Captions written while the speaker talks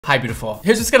Hi, beautiful.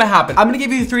 Here's what's gonna happen. I'm gonna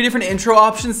give you 3 different intro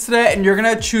options today, and you're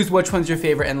gonna choose which one's your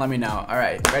favorite and let me know. All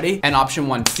right, ready? And option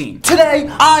 1, scene. Today,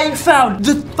 I found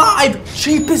the 5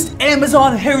 cheapest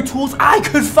Amazon hair tools I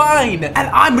could find, and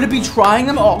I'm gonna be trying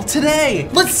them all today.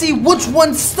 Let's see which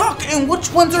ones stuck and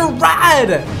which ones are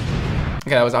rad.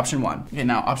 Okay, that was option 1. Okay,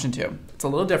 now option 2. It's a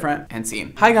little different, and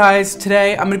scene. Hi guys,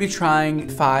 today I'm gonna be trying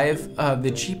 5 of the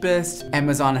cheapest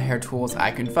Amazon hair tools I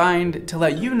can find to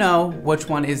let you know which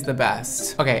one is the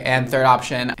best. Okay, and third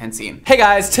option, and scene. Hey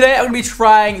guys, today I'm gonna be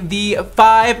trying the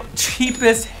 5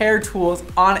 cheapest hair tools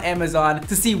on Amazon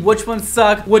to see which ones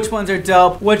suck, which ones are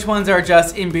dope, which ones are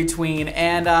just in between,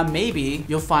 and maybe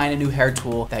you'll find a new hair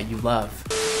tool that you love.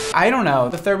 I don't know,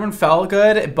 the third one felt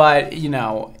good, but you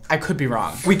know, I could be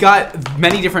wrong. We got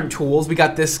many different tools. We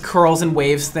got this curls and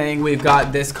waves thing. We've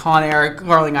got this Conair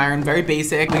curling iron, very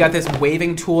basic. We got this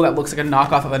waving tool that looks like a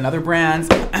knockoff of another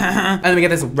brand. And then we got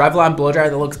this Revlon blow dryer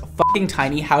that looks fucking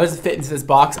tiny. How does it fit into this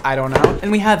box? I don't know. And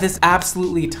we have this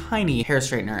absolutely tiny hair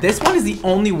straightener. This one is the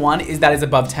only one that is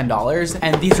above $10,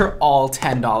 and these are all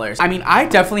 $10. I mean, I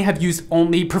definitely have used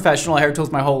only professional hair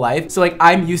tools my whole life. So like,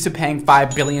 I'm used to paying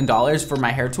 $5 billion for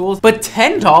my hair tools, but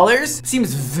 $10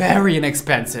 seems very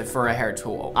inexpensive for a hair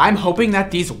tool. I'm hoping that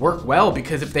these work well,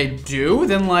 because if they do,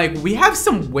 then like we have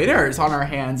some winners on our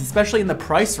hands, especially in the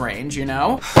price range, you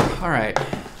know? All right,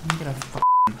 let me get a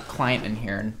client in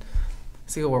here and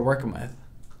see what we're working with.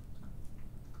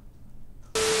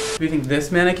 Do you think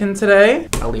this mannequin today?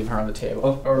 I'll leave her on the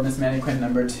table. Or Miss Mannequin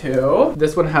number 2.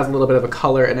 This one has a little bit of a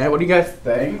color in it. What do you guys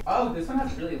think? Oh, this one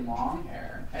has really long hair.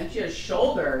 And she has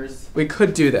shoulders. We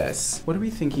could do this. What are we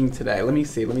thinking today? Let me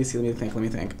see, let me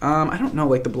think. I don't know,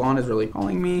 like the blonde is really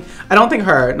calling me. I don't think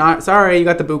her, sorry, you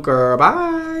got the booker,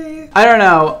 bye. I don't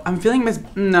know, I'm feeling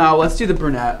no, let's do the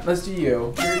brunette. Let's do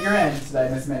you. You're in today,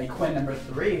 Miss Mannequin number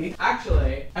 3.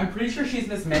 Actually, I'm pretty sure she's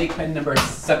Miss Mannequin number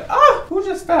 7. Ah, who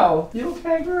just fell? You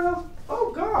okay, girl?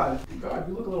 Oh God, you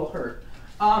look a little hurt.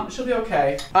 She'll be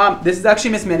okay. This is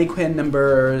actually Miss Mannequin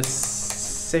number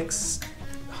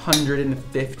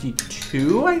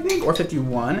 652, I think, or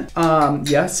 51.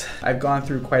 Yes, I've gone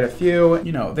through quite a few.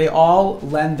 You know, they all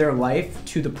lend their life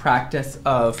to the practice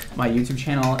of my YouTube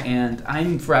channel, and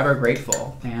I'm forever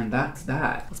grateful. And that's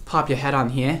that. Let's pop your head on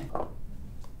here.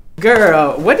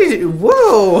 Girl, what did you,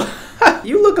 whoa!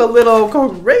 You look a little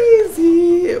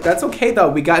crazy. That's okay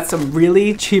though, we got some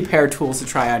really cheap hair tools to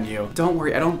try on you. Don't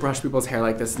worry, I don't brush people's hair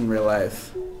like this in real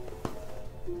life.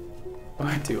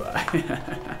 Or do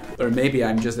I? Or maybe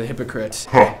I'm just a hypocrite.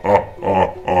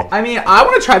 I mean, I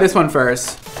want to try this one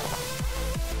first.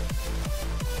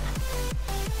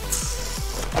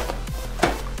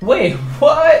 Wait,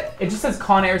 what? It just says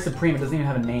Conair Supreme. It doesn't even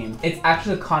have a name. It's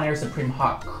actually the Conair Supreme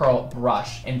Hot Curl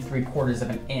Brush in 3/4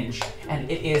 of an inch. And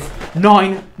it is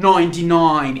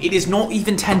 $9.99. It is not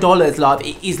even $10, love.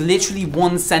 It is literally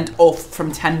 1 cent off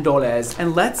from $10.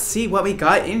 And let's see what we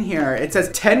got in here. It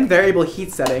says 10 variable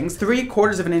heat settings,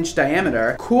 3/4 of an inch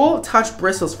diameter, cool touch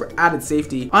bristles for added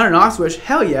safety, on and off switch,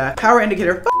 hell yeah, power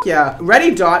indicator, fuck yeah,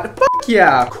 ready dot, fuck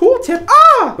yeah, cool tip,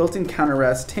 ah, built-in counter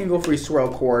rest, tangle-free swirl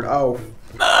cord, oh.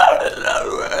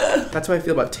 That's how I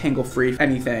feel about tangle-free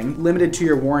anything. Limited to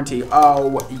your warranty.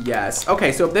 Oh, yes.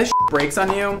 Okay, so if this breaks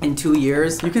on you in 2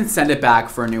 years, you can send it back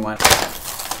for a new one.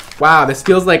 Wow, this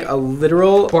feels like a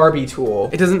literal Barbie tool.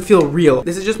 It doesn't feel real.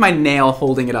 This is just my nail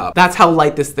holding it up. That's how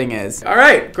light this thing is. All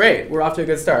right, great. We're off to a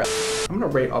good start. I'm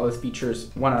gonna rate all those features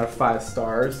 1 out of 5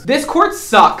 stars. This cord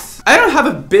sucks. I don't have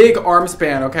a big arm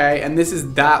span, okay? And this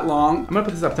is that long. I'm gonna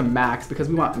put this up to max because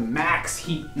we want max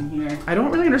heat in here. I don't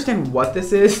really understand what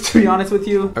this is, to be honest with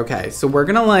you. Okay, so we're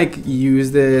gonna like use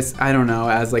this, I don't know,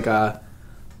 as like a,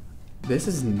 this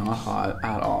is not hot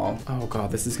at all. Oh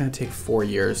God, this is gonna take 4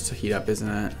 years to heat up, isn't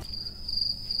it?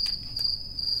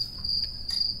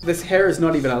 This hair is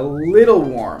not even a little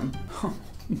warm. Oh,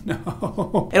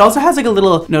 no. It also has like a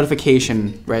little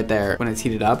notification right there when it's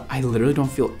heated up. I literally don't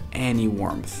feel any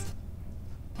warmth.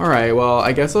 All right, well,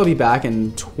 I guess I'll be back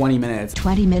in 20 minutes.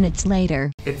 20 minutes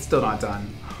later. It's still not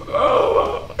done.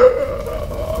 I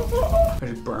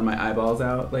just burned my eyeballs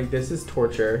out. Like, this is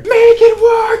torture. Make it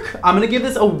work! I'm gonna give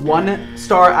this a 1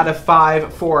 star out of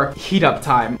 5 for heat up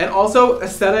time. And also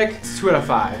aesthetic, 2 out of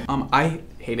 5. I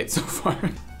hate it so far.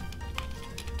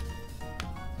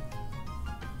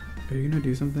 Are you gonna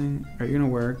do something? Are you gonna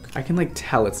work? I can like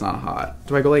tell it's not hot.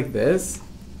 Do I go like this?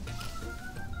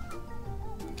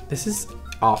 This is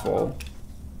awful.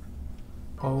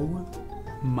 Oh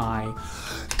my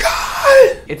God.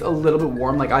 It's a little bit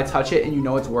warm, like I touch it and you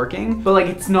know it's working, but like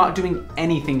it's not doing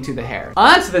anything to the hair.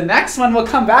 On to the next one, we'll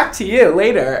come back to you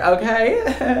later,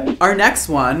 okay? Our next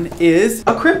one is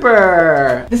a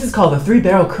crimper. This is called the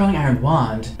 3-barrel curling iron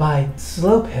wand by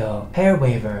Slow Pill Hair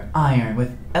Waver Iron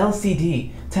with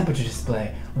LCD temperature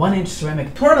display, 1-inch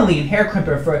ceramic tourmaline hair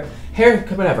crimper for hair,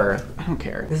 whatever. I don't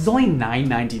care. This is only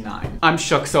 $9.99. I'm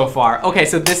shook so far. Okay,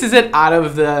 so this is it out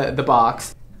of the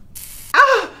box.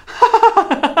 Ah!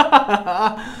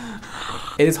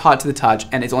 It is hot to the touch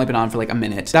and it's only been on for like a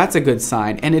minute. That's a good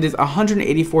sign. And it is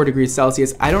 184 degrees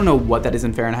Celsius. I don't know what that is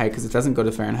in Fahrenheit because it doesn't go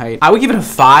to Fahrenheit. I would give it a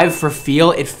 5 for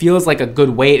feel. It feels like a good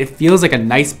weight. It feels like a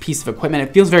nice piece of equipment.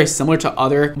 It feels very similar to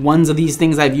other ones of these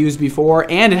things I've used before.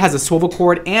 And it has a swivel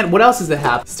cord. And what else does it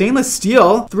have? Stainless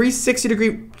steel, 360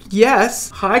 degree.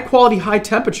 Yes, high quality, high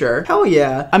temperature. Hell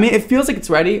yeah. I mean, it feels like it's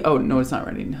ready. Oh, no, it's not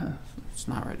ready. No, it's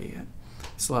not ready yet.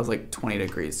 Still has like 20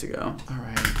 degrees to go. All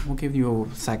right, we'll give you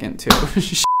a second too.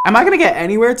 Am I gonna get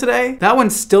anywhere today? That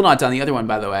one's still not done. The other one,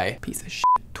 by the way. Piece of shit.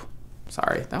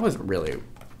 Sorry, that was really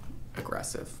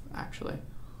aggressive, actually.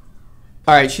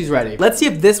 All right, she's ready. Let's see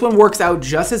if this one works out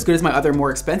just as good as my other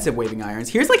more expensive waving irons.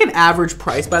 Here's like an average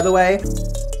price, by the way.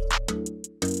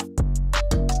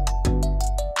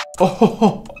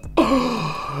 Oh.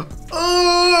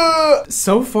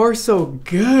 So far, so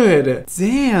good.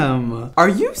 Damn. Are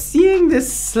you seeing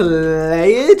this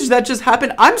slayage that just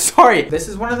happened? I'm sorry. This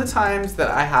is one of the times that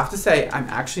I have to say I'm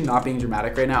actually not being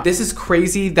dramatic right now. This is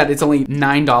crazy that it's only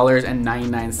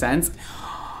 $9.99.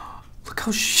 Look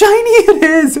how shiny it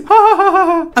is.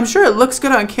 I'm sure it looks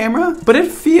good on camera, but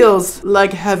it feels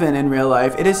like heaven in real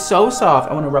life. It is so soft.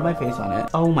 I want to rub my face on it.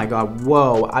 Oh my God,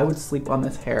 whoa. I would sleep on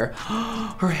this hair.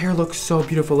 Her hair looks so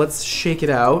beautiful. Let's shake it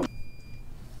out.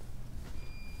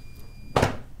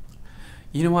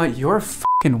 You know what? You're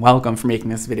fucking welcome for making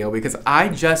this video because I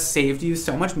just saved you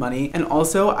so much money and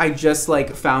also I just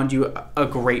like found you a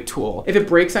great tool. If it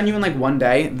breaks on you in like one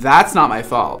day, that's not my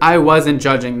fault. I wasn't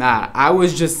judging that. I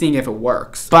was just seeing if it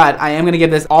works. But I am gonna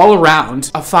give this all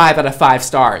around a 5 out of 5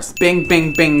 stars. Bing,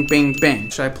 bing, bing, bing, bing.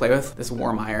 Should I play with this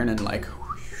warm iron and like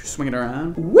swing it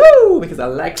around? Woo! Because I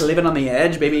like living on the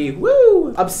edge, baby.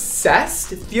 Woo!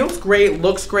 Obsessed. It feels great,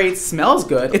 looks great, smells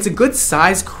good. It's a good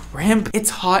size crimp. It's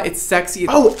hot, it's sexy.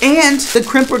 Oh, and the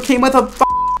crimper came with a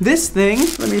this thing.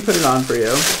 Let me put it on for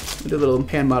you. Do a little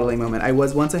hand modeling moment. I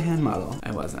was once a hand model.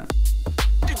 I wasn't.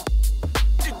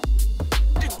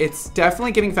 It's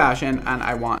definitely giving fashion and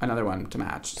I want another one to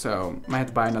match. So I might have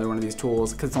to buy another one of these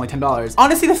tools because it's only $10.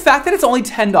 Honestly, the fact that it's only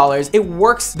 $10, it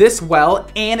works this well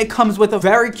and it comes with a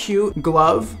very cute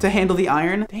glove to handle the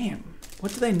iron. Damn,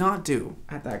 what do they not do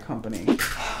at that company?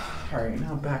 All right,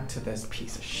 now back to this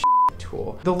piece of shit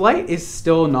tool. The light is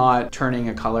still not turning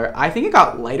a color. I think it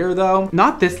got lighter though.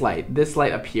 Not this light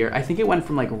up here. I think it went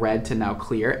from like red to now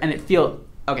clear and it feels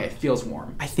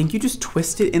warm. I think you just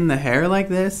twist it in the hair like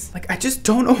this. Like, I just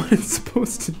don't know what it's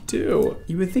supposed to do.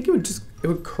 You would think it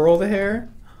would curl the hair.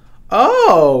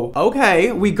 Oh,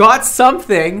 okay, we got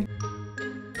something.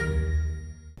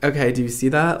 Okay, do you see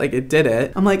that? Like, it did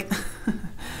it. I'm like,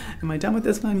 am I done with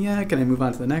this one yet? Can I move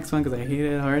on to the next one? Because I hate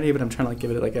it already, but I'm trying to like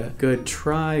give it like a good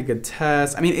try, a good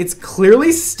test. I mean, it's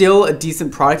clearly still a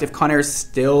decent product if Conair's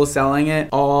still selling it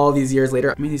all these years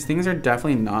later. I mean, these things are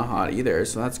definitely not hot either,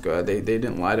 so that's good. They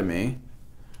didn't lie to me.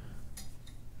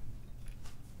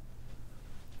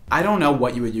 I don't know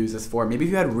what you would use this for. Maybe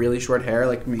if you had really short hair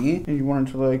like me and you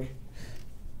wanted to like,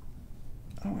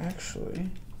 oh, actually.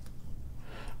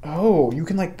 Oh, you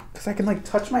can like, because I can like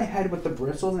touch my head with the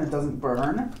bristles and it doesn't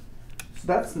burn. So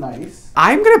that's nice.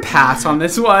 I'm gonna pass on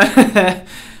this one.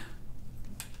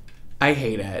 I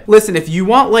hate it. Listen, if you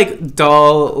want like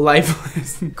dull,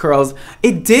 lifeless curls,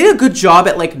 it did a good job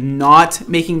at like not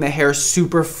making the hair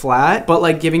super flat, but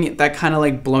like giving it that kind of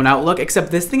like blown out look,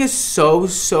 except this thing is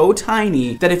so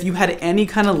tiny that if you had any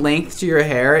kind of length to your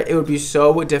hair, it would be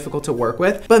so difficult to work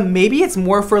with. But maybe it's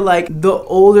more for like the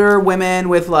older women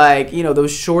with like, you know,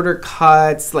 those shorter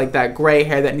cuts, like that gray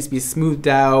hair that needs to be smoothed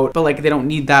out, but like they don't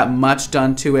need that much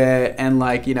done to it. And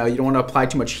like, you know, you don't want to apply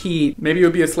too much heat. Maybe it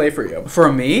would be a slave for you.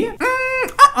 For me,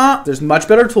 there's much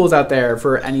better tools out there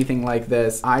for anything like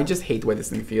this. I just hate the way this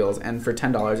thing feels, and for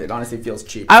 $10, it honestly feels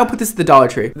cheap. I would put this at the Dollar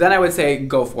Tree. Then I would say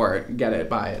go for it, get it,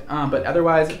 buy it. But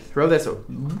otherwise, throw this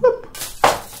whoop,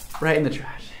 right in the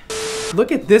trash.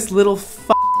 Look at this little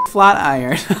flat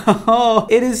iron. Oh,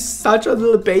 it is such a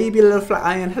little baby little flat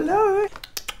iron. Hello.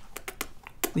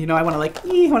 You know, I want to like,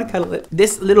 I want to cuddle it.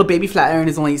 This little baby flat iron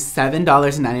is only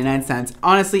 $7.99.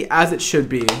 Honestly, as it should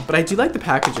be. But I do like the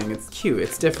packaging. It's cute.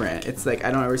 It's different. It's like,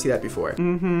 I don't ever see that before.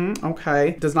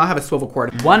 Okay. Does not have a swivel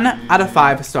cord. 1 out of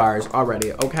 5 stars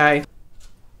already, okay?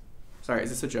 Sorry, is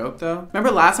this a joke though?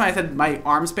 Remember last time I said my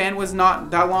arm span was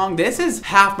not that long? This is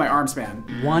half my arm span.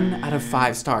 1 out of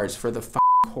 5 stars for the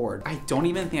cord. I don't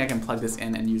even think I can plug this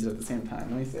in and use it at the same time.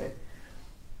 Let me see.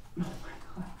 Oh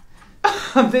my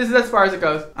god. This is as far as it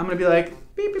goes. I'm gonna be like,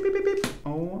 beep, beep, beep, beep, beep.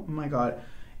 Oh my god.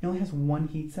 It only has 1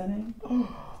 heat setting.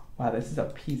 Oh, wow, this is a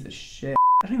piece of shit.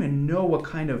 I don't even know what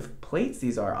kind of plates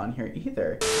these are on here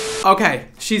either. Okay,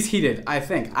 she's heated, I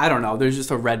think. I don't know, there's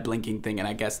just a red blinking thing, and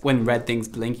I guess when red things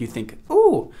blink, you think,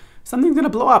 ooh, something's gonna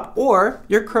blow up, or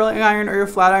your curling iron or your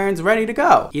flat iron's ready to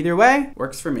go. Either way,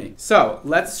 works for me. So,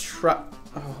 let's try,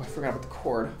 oh, I forgot about the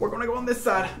cord. We're gonna go on this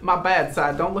side, my bad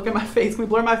side. Don't look at my face, can we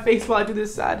blur my face while I do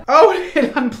this side? Oh,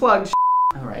 it unplugged.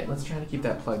 All right, let's try to keep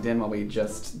that plugged in while we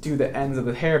just do the ends of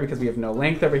the hair because we have no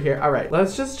length over here. All right,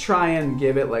 let's just try and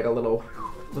give it like a little,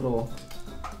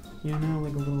 you know,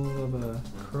 like a little of a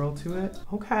curl to it.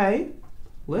 Okay,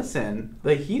 listen,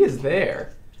 the heat is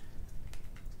there.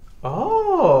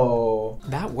 Oh,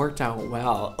 that worked out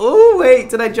well. Oh,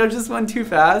 wait, did I judge this one too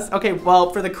fast? Okay,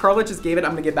 well, for the curl it just gave it,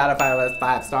 I'm gonna give that a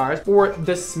 5 stars. For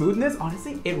the smoothness,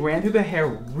 honestly, it ran through the hair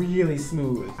really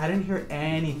smooth. I didn't hear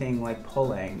anything like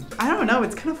pulling. I don't know,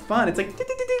 it's kind of fun. It's like,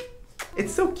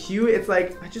 it's so cute. It's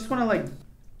like, I just wanna like,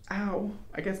 ow,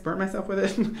 I guess burn myself with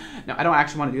it. No, I don't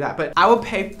actually want to do that, but I would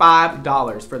pay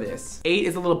 $5 for this. 8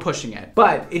 is a little pushing it,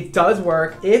 but it does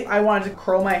work. If I wanted to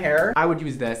curl my hair, I would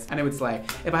use this and it would slay.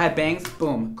 If I had bangs,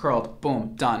 boom, curled,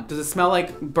 boom, done. Does it smell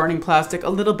like burning plastic? A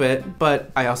little bit,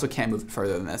 but I also can't move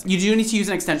further than this. You do need to use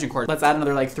an extension cord. Let's add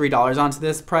another like $3 onto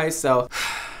this price, so.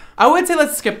 I would say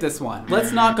let's skip this one.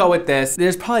 Let's not go with this.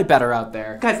 There's probably better out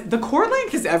there. Guys, the cord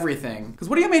length is everything. Because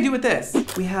what do you want me to do with this?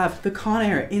 We have the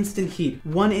Conair Instant Heat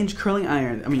 1-inch curling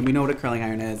iron. I mean, we know what a curling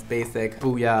iron is, basic,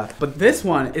 booyah. But this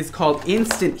one is called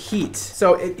Instant Heat.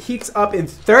 So it heats up in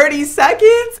 30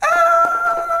 seconds.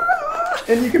 Ah!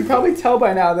 And you can probably tell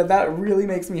by now that that really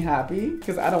makes me happy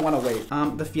because I don't want to wait.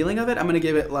 The feeling of it, I'm gonna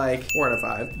give it like 4 out of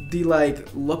 5. The like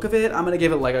look of it, I'm gonna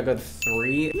give it like a good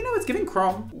 3. You know, it's giving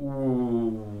chrome.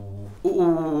 Ooh.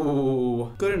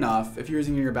 Ooh, good enough. If you're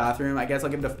using it in your bathroom, I guess I'll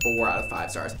give it a 4 out of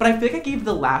 5 stars. But I think I gave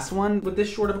the last one with this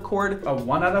short of a cord a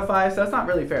 1 out of 5, so that's not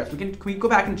really fair. So can we go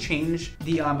back and change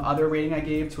the other rating I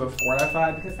gave to a 4 out of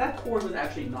 5? Because that cord was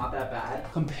actually not that bad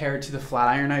compared to the flat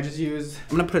iron I just used.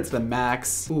 I'm gonna put it to the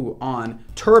max. Ooh, on.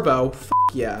 Turbo, f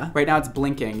yeah. Right now it's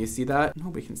blinking, you see that?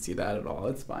 Nobody can see that at all,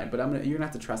 it's fine. But you're gonna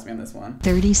have to trust me on this one.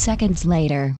 30 seconds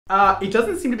later. It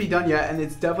doesn't seem to be done yet, and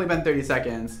it's definitely been 30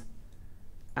 seconds.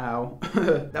 Ow.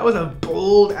 That was a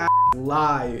bold ass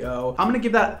lie, yo. I'm gonna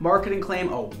give that marketing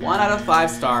claim a 1 out of 5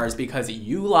 stars because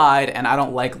you lied and I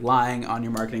don't like lying on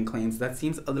your marketing claims. That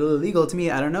seems a little illegal to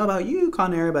me. I don't know about you,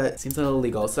 Conair, but it seems a little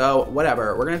illegal. So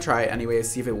whatever, we're gonna try it anyways,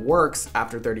 see if it works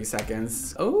after 30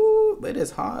 seconds. Oh, it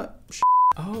is hot.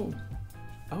 Oh,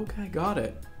 okay, got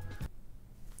it.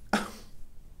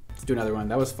 Let's do another one.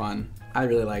 That was fun. I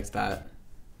really liked that.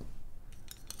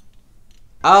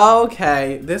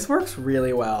 Okay, this works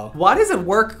really well. Why does it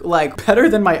work like better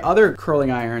than my other curling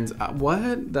irons?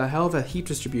 What the hell? The heat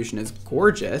distribution is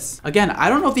gorgeous. Again, I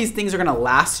don't know if these things are gonna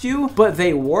last you, but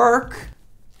they work.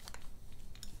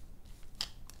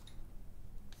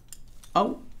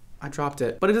 Oh, I dropped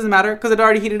it, but it doesn't matter because it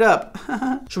already heated up.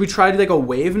 Should we try to like a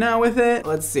wave now with it?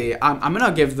 Let's see. I'm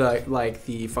gonna give the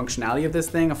the functionality of this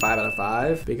thing a 5 out of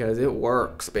 5 because it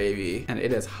works, baby, and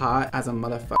it is hot as a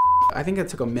motherfucker. I think it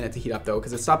took a minute to heat up though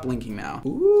because it stopped blinking now.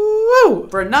 Ooh,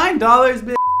 for $9,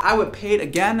 bitch, I would pay it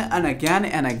again and again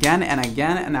and again and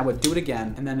again, and I would do it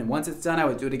again. And then once it's done, I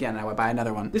would do it again and I would buy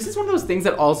another one. This is one of those things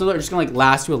that also are just gonna like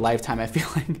last you a lifetime, I feel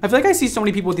like. I feel like I see so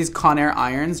many people with these Conair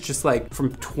irons just like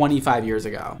from 25 years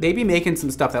ago. They be making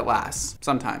some stuff that lasts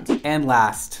sometimes. And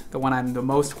last, the one I'm the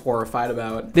most horrified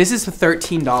about. This is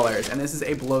 $13 and this is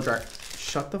a blow dryer.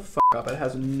 Shut the fuck up, it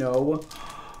has no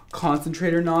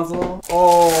concentrator nozzle.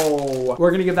 Oh,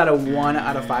 we're gonna give that a 1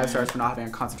 out of 5 stars for not having a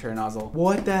concentrator nozzle.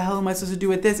 What the hell am I supposed to do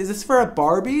with this? Is this for a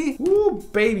Barbie? Ooh,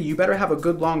 baby, you better have a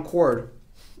good long cord.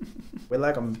 We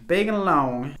like them big and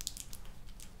long.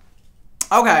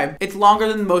 Okay, it's longer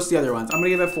than most of the other ones. I'm gonna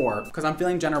give it 4 because I'm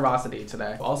feeling generosity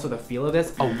today. Also, the feel of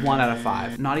this, a 1 out of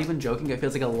 5. Not even joking, it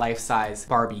feels like a life-size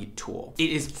Barbie tool. It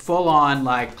is full on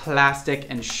like plastic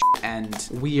and shit and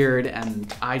weird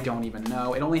and I don't even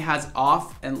know. It only has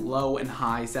off and low and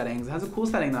high settings. It has a cool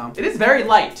setting though. It is very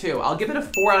light too. I'll give it a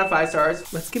 4 out of 5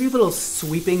 stars. Let's give you a little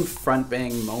sweeping front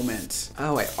bang moment.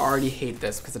 Oh, I already hate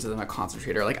this because it doesn't have a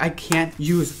concentrator. Like I can't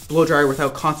use blow dryer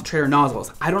without concentrator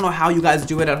nozzles. I don't know how you guys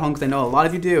do it at home because I know a lot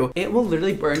of you do. It will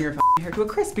literally burn your hair to a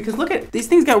crisp because look at these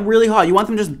things got really hot. You want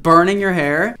them just burning your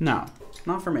hair? No,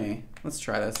 not for me. Let's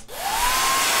try this.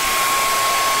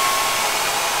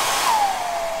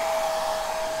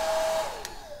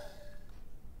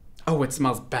 Oh, it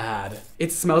smells bad.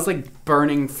 It smells like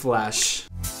burning flesh.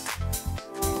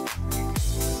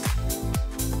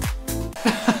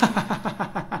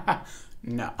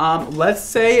 No. Let's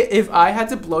say if I had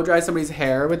to blow dry somebody's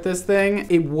hair with this thing,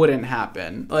 it wouldn't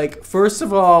happen. Like, first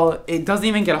of all, it doesn't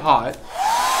even get hot.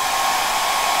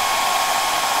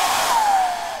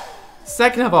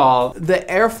 Second of all, the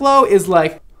airflow is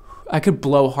like, I could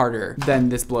blow harder than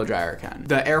this blow dryer can.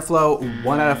 The airflow,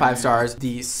 1 out of 5 stars.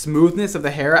 The smoothness of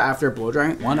the hair after blow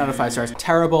drying, 1 out of 5 stars.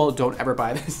 Terrible, don't ever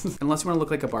buy this. Unless you wanna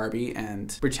look like a Barbie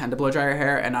and pretend to blow dry your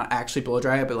hair and not actually blow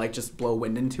dry it, but like just blow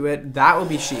wind into it. That would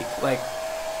be chic. Like,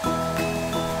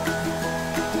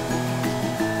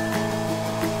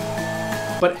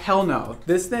 but hell no.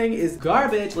 This thing is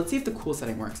garbage. Let's see if the cool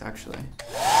setting works actually.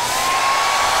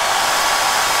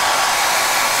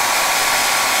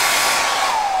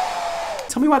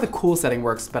 Tell me why the cool setting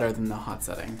works better than the hot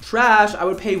setting. Trash, I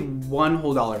would pay $1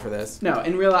 whole for this. No,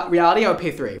 in reality, I would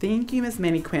pay $3. Thank you, Miss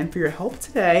Manny Quinn, for your help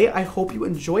today. I hope you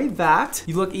enjoyed that.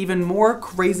 You look even more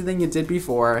crazy than you did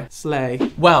before.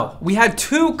 Slay. Well, we had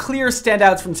 2 clear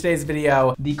standouts from today's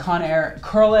video. The Conair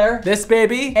Curl Air, this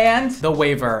baby, and the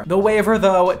Waver. The Waver,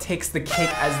 though, takes the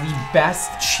cake as the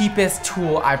best, cheapest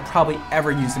tool I've probably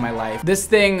ever used in my life. This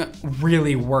thing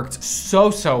really worked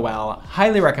so well.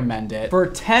 Highly recommend it. For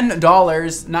 $10,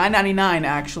 $9.99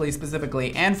 actually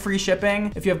specifically, and free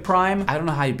shipping if you have Prime. I don't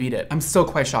know how you beat it. I'm still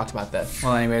quite shocked about this.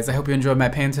 Well, anyways, I hope you enjoyed my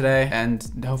pain today, and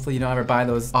hopefully you don't ever buy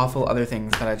those awful other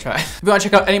things that I tried. If you want to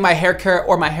check out any of my hair care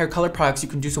or my hair color products, you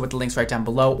can do so with the links right down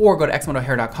below, or go to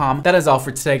xmotohair.com. That is all for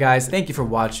today, guys. Thank you for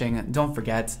watching. Don't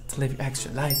forget to live your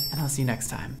extra life, and I'll see you next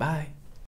time. Bye.